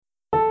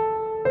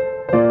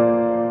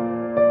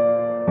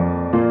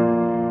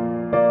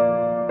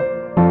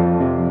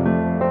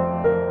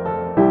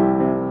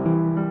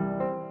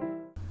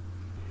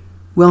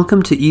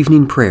Welcome to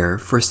evening prayer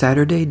for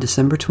Saturday,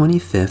 December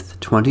 25th,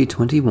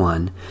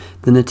 2021,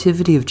 the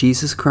Nativity of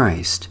Jesus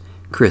Christ,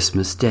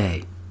 Christmas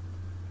Day.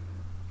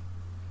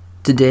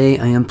 Today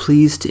I am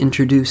pleased to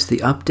introduce the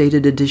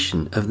updated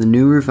edition of the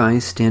New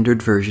Revised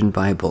Standard Version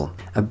Bible,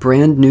 a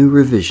brand new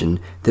revision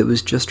that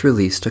was just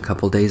released a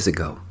couple days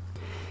ago.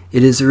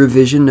 It is a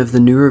revision of the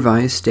New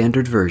Revised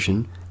Standard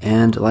Version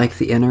and, like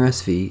the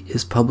NRSV,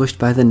 is published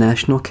by the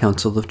National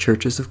Council of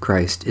Churches of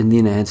Christ in the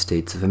United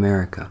States of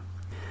America.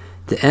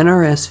 The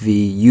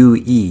NRSV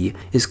UE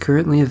is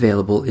currently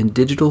available in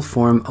digital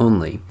form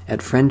only at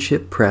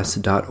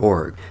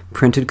friendshippress.org.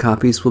 Printed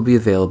copies will be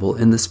available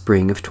in the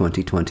spring of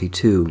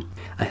 2022.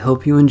 I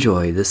hope you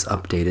enjoy this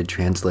updated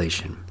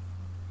translation.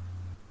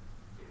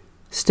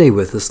 Stay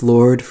with us,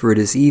 Lord, for it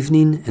is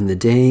evening and the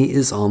day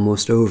is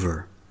almost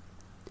over.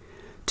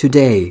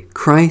 Today,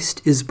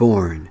 Christ is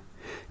born.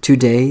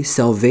 Today,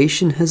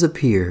 salvation has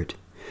appeared.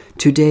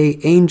 Today,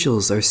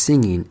 angels are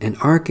singing and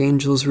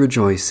archangels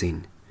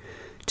rejoicing.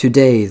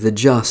 Today the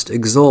just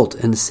exult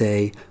and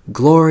say,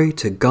 Glory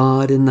to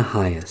God in the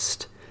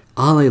highest.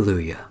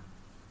 Alleluia.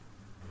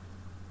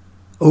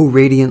 O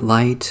radiant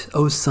light,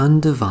 O Son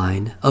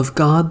divine, of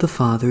God the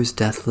Father's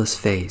deathless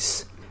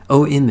face,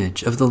 O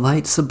image of the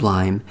light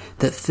sublime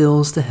that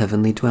fills the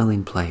heavenly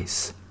dwelling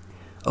place.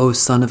 O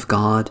Son of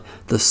God,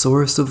 the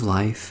source of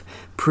life,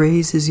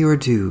 praise is your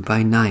due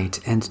by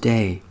night and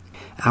day.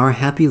 Our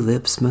happy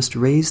lips must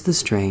raise the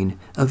strain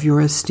of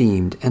your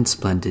esteemed and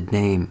splendid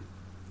name.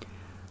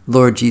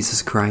 Lord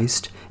Jesus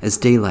Christ, as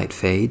daylight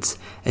fades,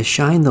 as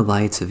shine the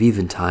lights of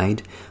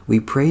eventide, we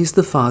praise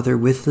the Father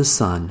with the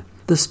Son,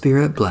 the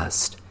Spirit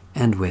blessed,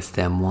 and with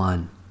them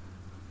one.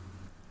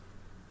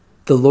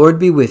 The Lord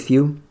be with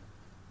you.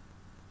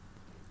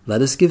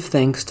 Let us give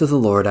thanks to the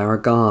Lord our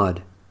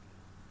God.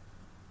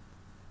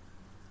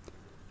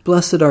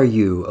 Blessed are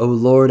you, O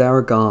Lord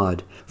our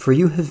God, for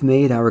you have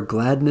made our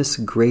gladness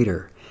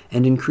greater,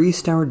 and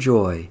increased our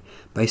joy,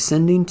 by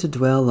sending to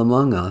dwell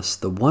among us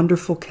the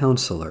wonderful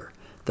Counselor,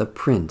 the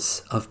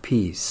Prince of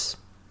Peace.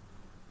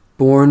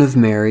 Born of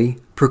Mary,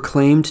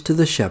 proclaimed to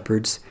the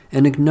shepherds,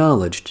 and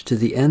acknowledged to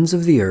the ends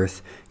of the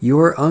earth,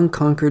 your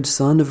unconquered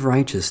Son of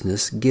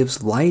Righteousness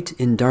gives light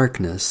in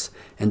darkness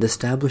and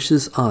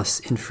establishes us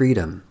in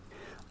freedom.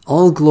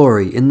 All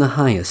glory in the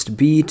highest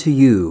be to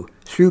you,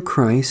 through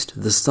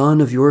Christ, the Son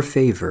of your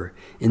favor,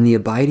 in the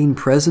abiding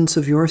presence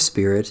of your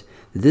Spirit,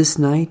 this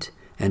night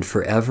and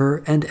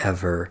forever and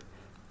ever.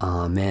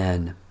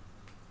 Amen.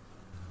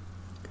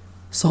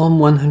 Psalm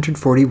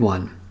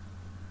 141.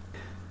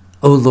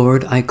 O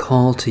Lord, I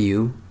call to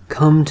you,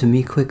 come to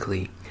me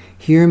quickly.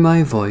 Hear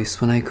my voice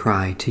when I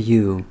cry to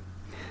you.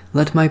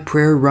 Let my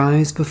prayer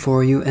rise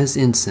before you as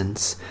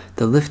incense,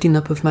 the lifting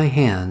up of my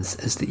hands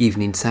as the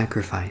evening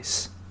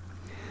sacrifice.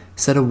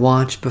 Set a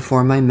watch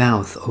before my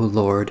mouth, O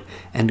Lord,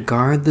 and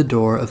guard the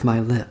door of my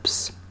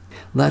lips.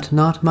 Let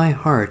not my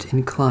heart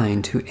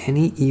incline to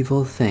any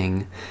evil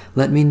thing.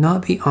 Let me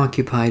not be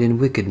occupied in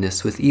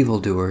wickedness with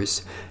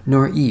evildoers,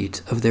 nor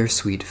eat of their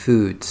sweet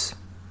foods.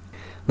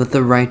 Let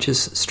the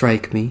righteous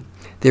strike me.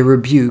 Their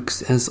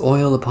rebukes, as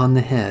oil upon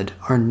the head,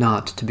 are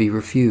not to be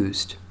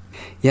refused.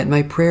 Yet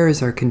my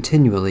prayers are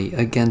continually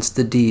against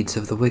the deeds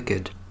of the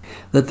wicked.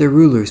 Let the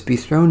rulers be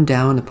thrown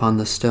down upon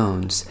the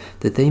stones,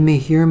 that they may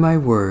hear my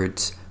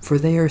words, for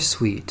they are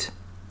sweet.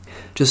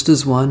 Just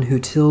as one who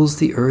tills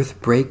the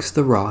earth breaks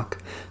the rock,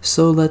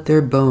 so let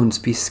their bones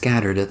be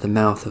scattered at the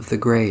mouth of the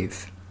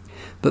grave.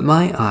 But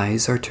my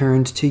eyes are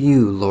turned to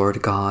you,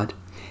 Lord God.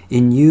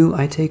 In you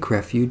I take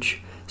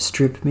refuge.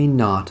 Strip me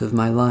not of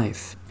my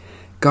life.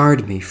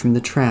 Guard me from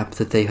the trap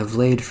that they have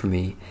laid for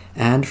me,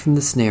 and from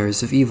the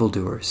snares of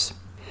evildoers.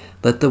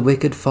 Let the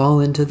wicked fall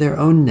into their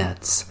own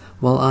nets,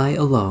 while I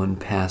alone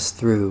pass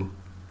through.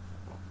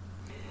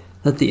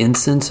 Let the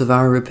incense of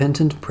our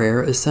repentant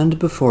prayer ascend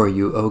before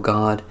you, O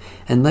God,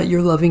 and let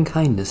your loving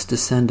kindness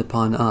descend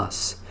upon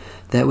us,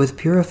 that with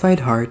purified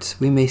hearts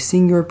we may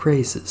sing your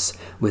praises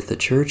with the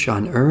church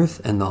on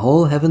earth and the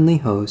whole heavenly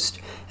host,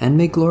 and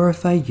may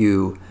glorify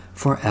you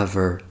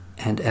forever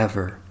and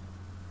ever.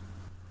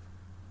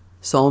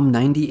 Psalm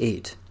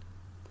 98.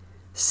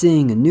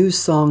 Sing a new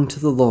song to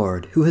the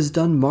Lord, who has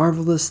done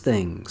marvelous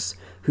things,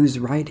 whose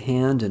right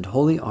hand and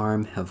holy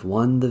arm have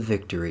won the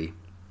victory.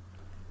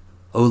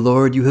 O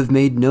Lord, you have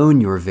made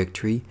known your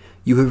victory.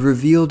 You have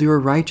revealed your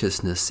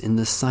righteousness in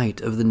the sight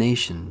of the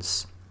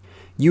nations.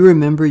 You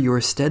remember your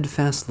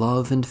steadfast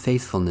love and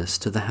faithfulness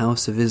to the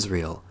house of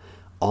Israel.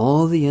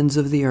 All the ends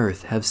of the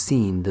earth have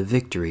seen the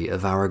victory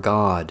of our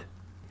God.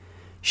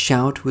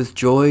 Shout with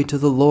joy to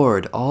the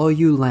Lord, all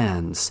you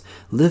lands.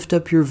 Lift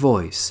up your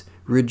voice,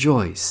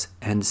 rejoice,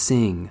 and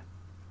sing.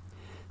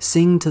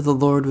 Sing to the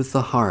Lord with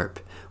the harp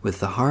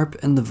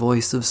and the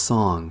voice of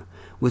song.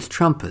 With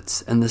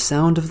trumpets and the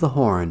sound of the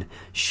horn,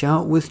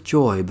 shout with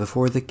joy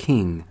before the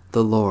King,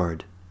 the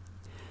Lord.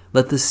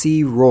 Let the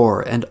sea roar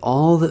and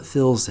all that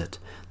fills it,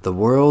 the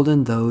world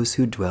and those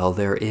who dwell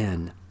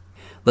therein.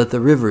 Let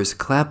the rivers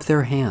clap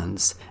their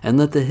hands, and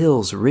let the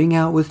hills ring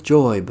out with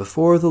joy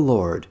before the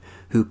Lord,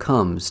 who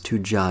comes to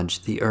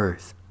judge the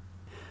earth.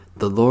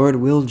 The Lord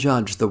will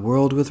judge the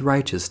world with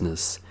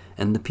righteousness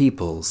and the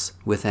peoples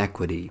with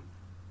equity.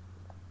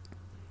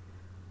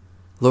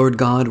 Lord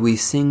God, we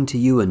sing to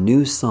you a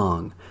new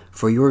song,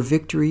 for your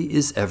victory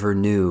is ever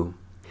new.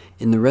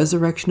 In the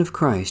resurrection of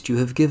Christ you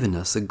have given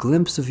us a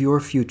glimpse of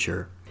your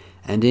future,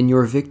 and in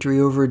your victory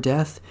over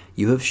death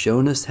you have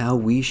shown us how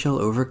we shall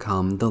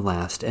overcome the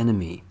last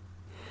enemy.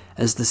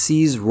 As the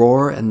seas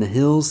roar and the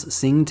hills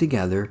sing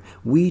together,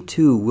 we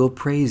too will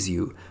praise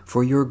you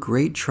for your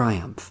great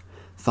triumph,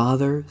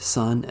 Father,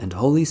 Son, and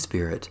Holy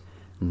Spirit,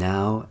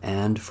 now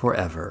and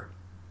forever.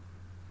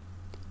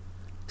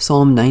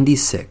 Psalm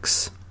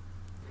 96.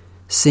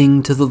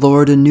 Sing to the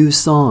Lord a new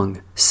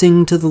song.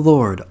 Sing to the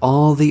Lord,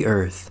 all the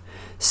earth.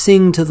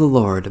 Sing to the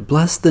Lord,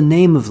 bless the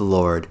name of the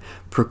Lord.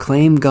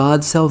 Proclaim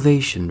God's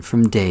salvation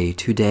from day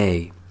to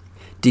day.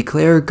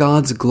 Declare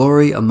God's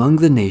glory among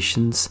the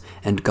nations,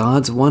 and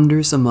God's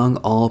wonders among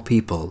all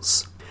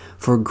peoples.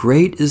 For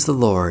great is the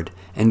Lord,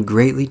 and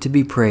greatly to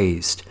be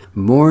praised,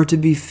 more to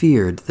be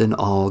feared than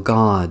all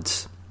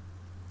gods.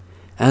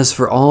 As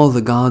for all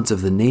the gods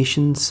of the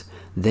nations,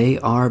 they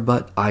are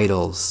but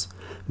idols.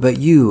 But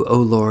you, O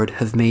Lord,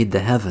 have made the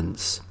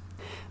heavens.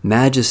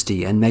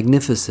 Majesty and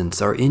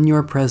magnificence are in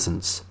your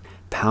presence.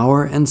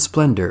 Power and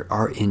splendor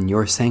are in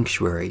your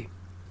sanctuary.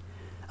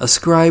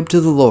 Ascribe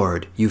to the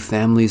Lord, you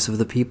families of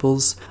the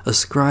peoples.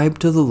 Ascribe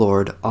to the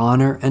Lord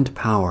honor and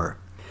power.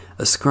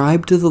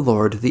 Ascribe to the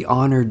Lord the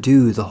honor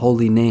due the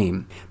holy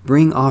name.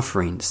 Bring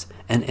offerings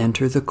and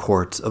enter the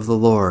courts of the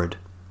Lord.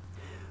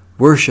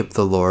 Worship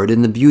the Lord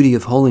in the beauty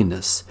of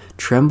holiness.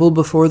 Tremble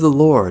before the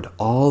Lord,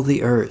 all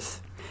the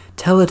earth.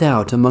 Tell it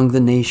out among the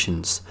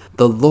nations.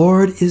 The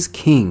Lord is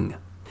King.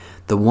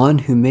 The one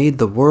who made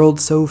the world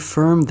so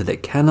firm that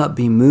it cannot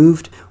be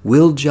moved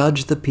will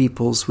judge the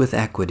peoples with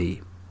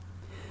equity.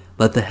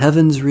 Let the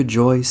heavens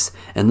rejoice,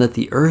 and let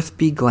the earth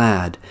be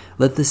glad.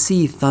 Let the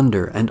sea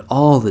thunder, and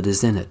all that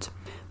is in it.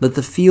 Let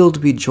the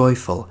field be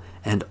joyful,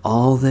 and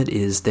all that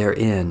is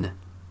therein.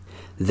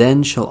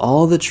 Then shall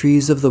all the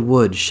trees of the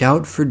wood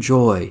shout for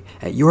joy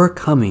at your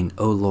coming,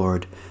 O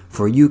Lord,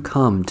 for you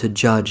come to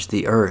judge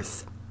the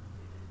earth.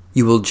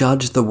 You will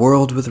judge the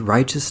world with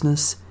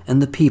righteousness,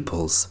 and the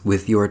peoples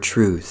with your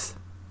truth.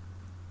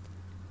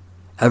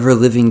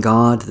 Ever-living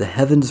God, the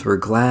heavens were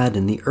glad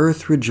and the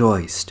earth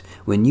rejoiced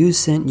when you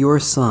sent your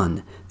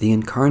Son, the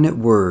incarnate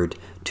Word,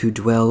 to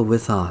dwell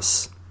with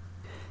us.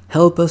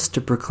 Help us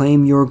to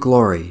proclaim your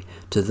glory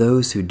to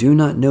those who do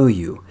not know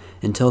you,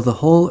 until the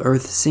whole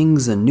earth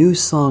sings a new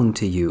song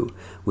to you,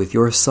 with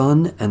your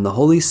Son and the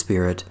Holy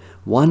Spirit,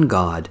 one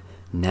God,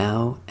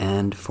 now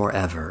and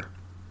forever.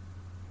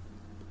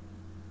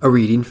 A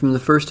reading from the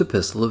first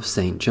epistle of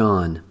St.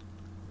 John.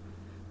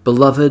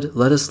 Beloved,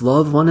 let us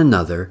love one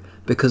another,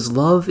 because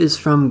love is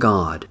from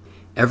God.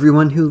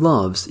 Everyone who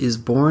loves is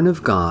born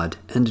of God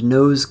and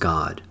knows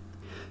God.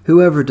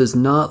 Whoever does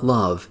not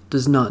love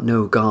does not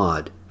know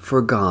God,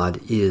 for God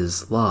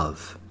is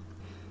love.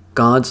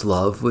 God's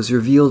love was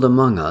revealed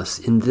among us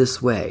in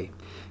this way.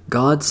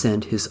 God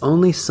sent his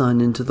only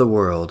Son into the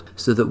world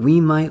so that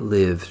we might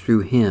live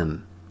through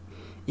him.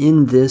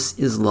 In this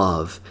is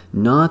love,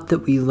 not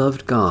that we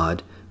loved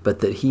God, but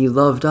that he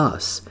loved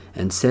us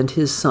and sent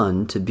his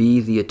Son to be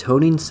the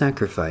atoning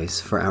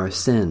sacrifice for our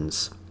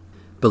sins.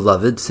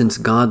 Beloved, since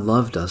God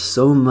loved us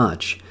so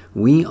much,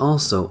 we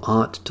also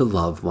ought to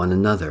love one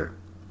another.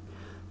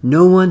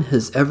 No one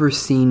has ever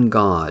seen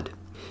God.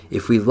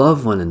 If we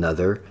love one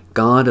another,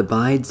 God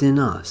abides in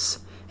us,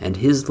 and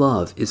his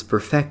love is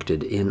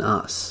perfected in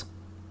us.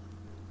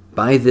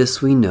 By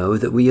this we know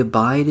that we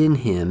abide in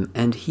him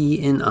and he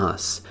in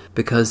us,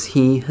 because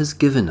he has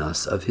given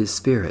us of his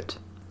Spirit.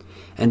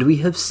 And we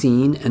have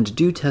seen and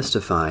do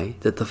testify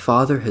that the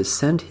Father has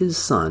sent his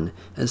Son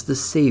as the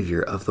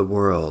Savior of the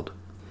world.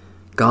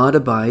 God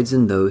abides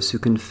in those who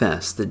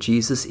confess that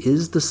Jesus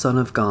is the Son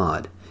of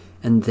God,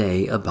 and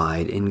they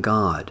abide in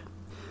God.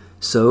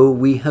 So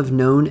we have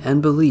known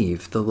and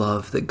believed the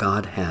love that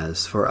God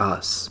has for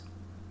us.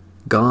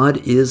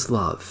 God is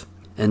love,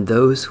 and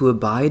those who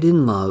abide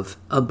in love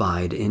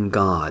abide in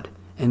God,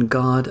 and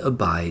God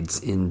abides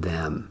in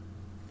them.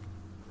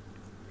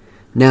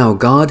 Now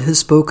God has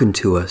spoken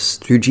to us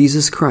through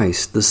Jesus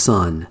Christ the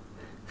Son.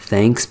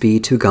 Thanks be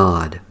to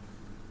God.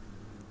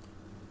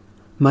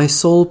 My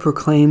soul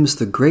proclaims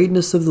the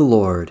greatness of the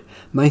Lord.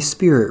 My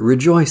spirit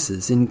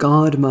rejoices in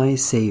God my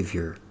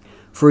Savior.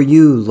 For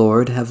you,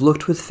 Lord, have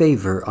looked with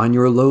favor on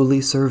your lowly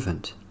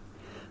servant.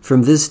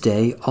 From this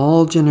day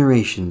all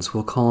generations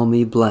will call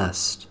me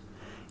blessed.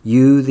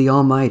 You, the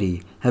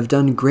Almighty, have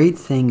done great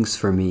things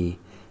for me,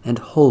 and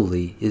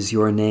holy is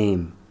your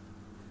name.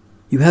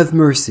 You have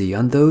mercy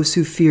on those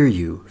who fear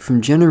you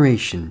from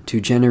generation to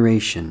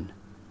generation.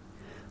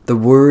 The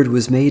Word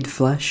was made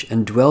flesh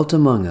and dwelt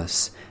among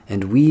us,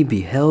 and we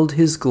beheld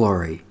his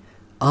glory.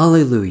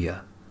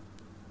 Alleluia!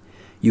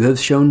 You have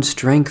shown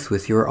strength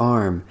with your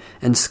arm,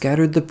 and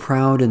scattered the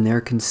proud in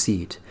their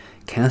conceit,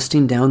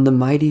 casting down the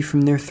mighty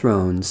from their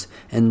thrones,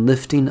 and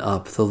lifting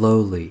up the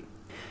lowly.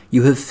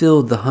 You have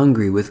filled the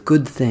hungry with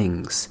good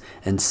things,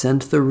 and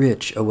sent the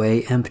rich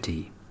away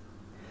empty.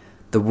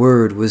 The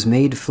Word was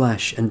made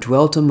flesh and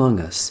dwelt among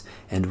us,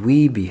 and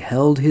we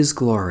beheld his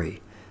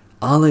glory.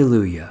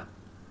 Alleluia.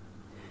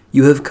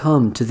 You have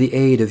come to the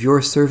aid of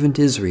your servant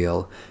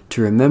Israel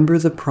to remember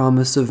the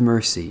promise of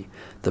mercy,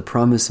 the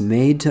promise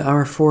made to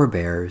our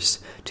forebears,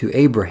 to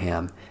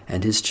Abraham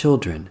and his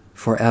children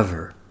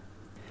forever.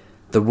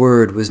 The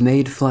Word was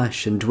made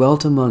flesh and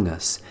dwelt among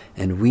us,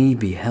 and we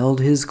beheld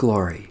his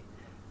glory.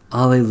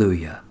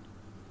 Alleluia.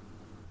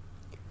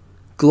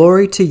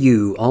 Glory to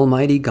you,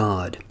 Almighty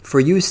God, for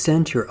you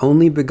sent your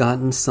only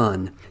begotten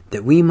Son,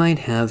 that we might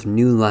have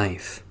new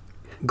life.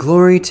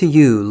 Glory to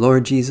you,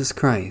 Lord Jesus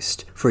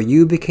Christ, for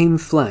you became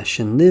flesh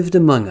and lived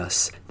among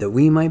us, that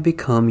we might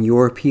become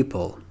your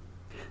people.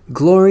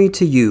 Glory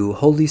to you,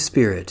 Holy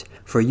Spirit,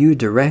 for you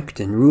direct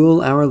and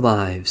rule our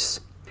lives.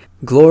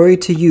 Glory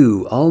to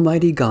you,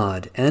 Almighty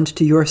God, and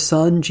to your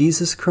Son,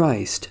 Jesus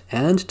Christ,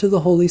 and to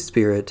the Holy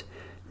Spirit,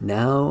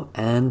 now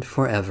and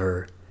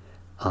forever.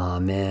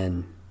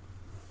 Amen.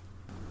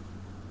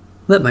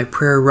 Let my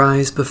prayer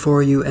rise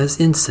before you as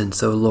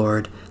incense, O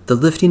Lord, the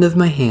lifting of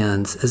my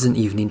hands as an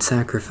evening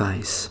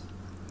sacrifice.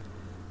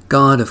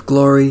 God of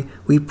glory,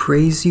 we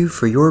praise you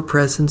for your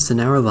presence in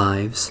our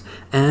lives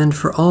and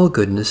for all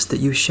goodness that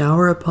you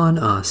shower upon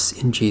us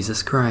in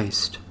Jesus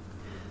Christ.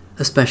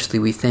 Especially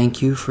we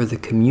thank you for the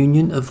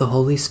communion of the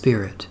Holy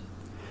Spirit,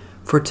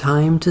 for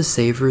time to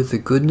savor the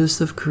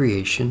goodness of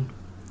creation,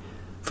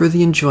 for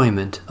the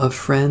enjoyment of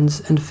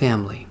friends and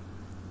family,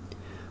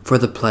 for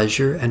the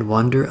pleasure and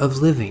wonder of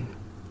living,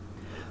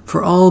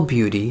 for all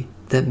beauty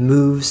that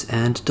moves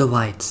and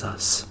delights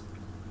us.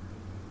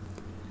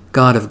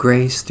 God of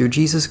grace, through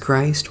Jesus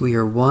Christ, we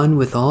are one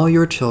with all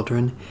your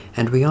children,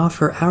 and we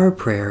offer our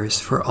prayers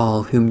for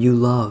all whom you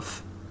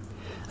love.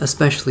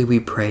 Especially we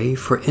pray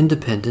for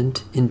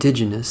independent,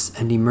 indigenous,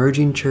 and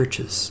emerging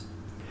churches,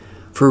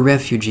 for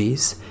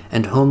refugees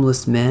and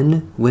homeless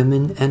men,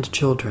 women, and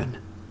children,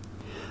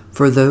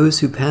 for those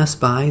who pass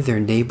by their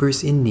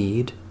neighbors in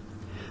need,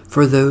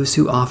 for those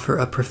who offer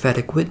a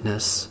prophetic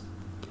witness,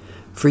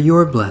 for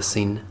your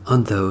blessing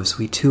on those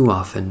we too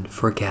often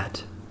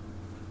forget.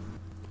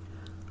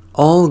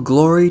 All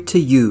glory to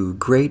you,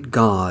 great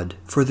God,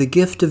 for the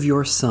gift of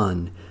your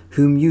Son,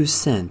 whom you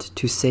sent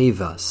to save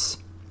us.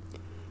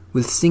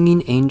 With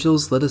singing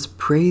angels let us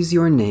praise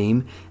your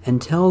name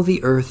and tell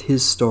the earth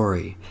his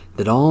story,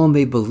 that all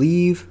may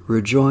believe,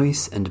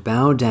 rejoice, and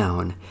bow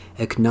down,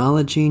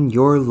 acknowledging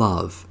your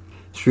love,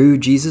 through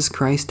Jesus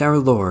Christ our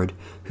Lord,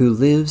 who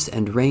lives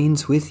and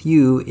reigns with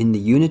you in the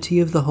unity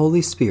of the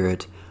Holy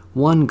Spirit,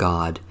 one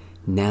God,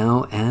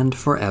 now and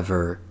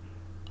forever.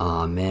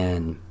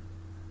 Amen.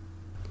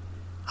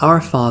 Our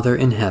Father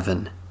in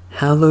heaven,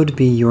 hallowed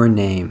be your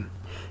name.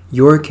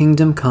 Your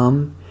kingdom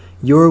come,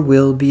 your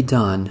will be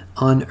done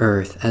on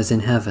earth as in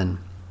heaven.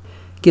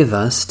 Give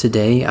us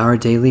today our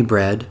daily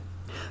bread.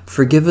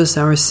 Forgive us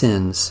our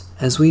sins,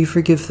 as we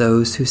forgive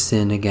those who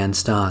sin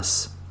against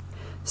us.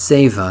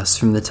 Save us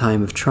from the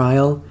time of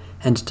trial,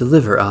 and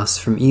deliver us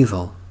from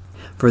evil.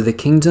 For the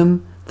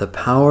kingdom, the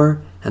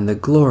power, and the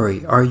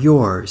glory are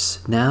yours,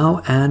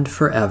 now and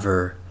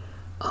forever.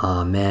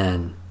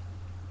 Amen.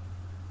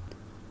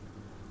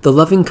 The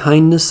loving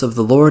kindness of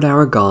the Lord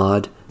our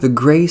God, the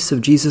grace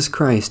of Jesus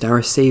Christ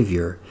our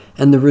Savior,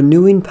 and the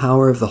renewing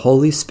power of the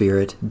Holy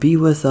Spirit be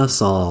with us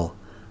all.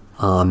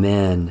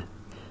 Amen.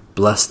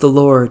 Bless the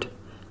Lord.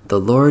 The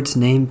Lord's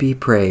name be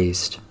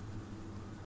praised.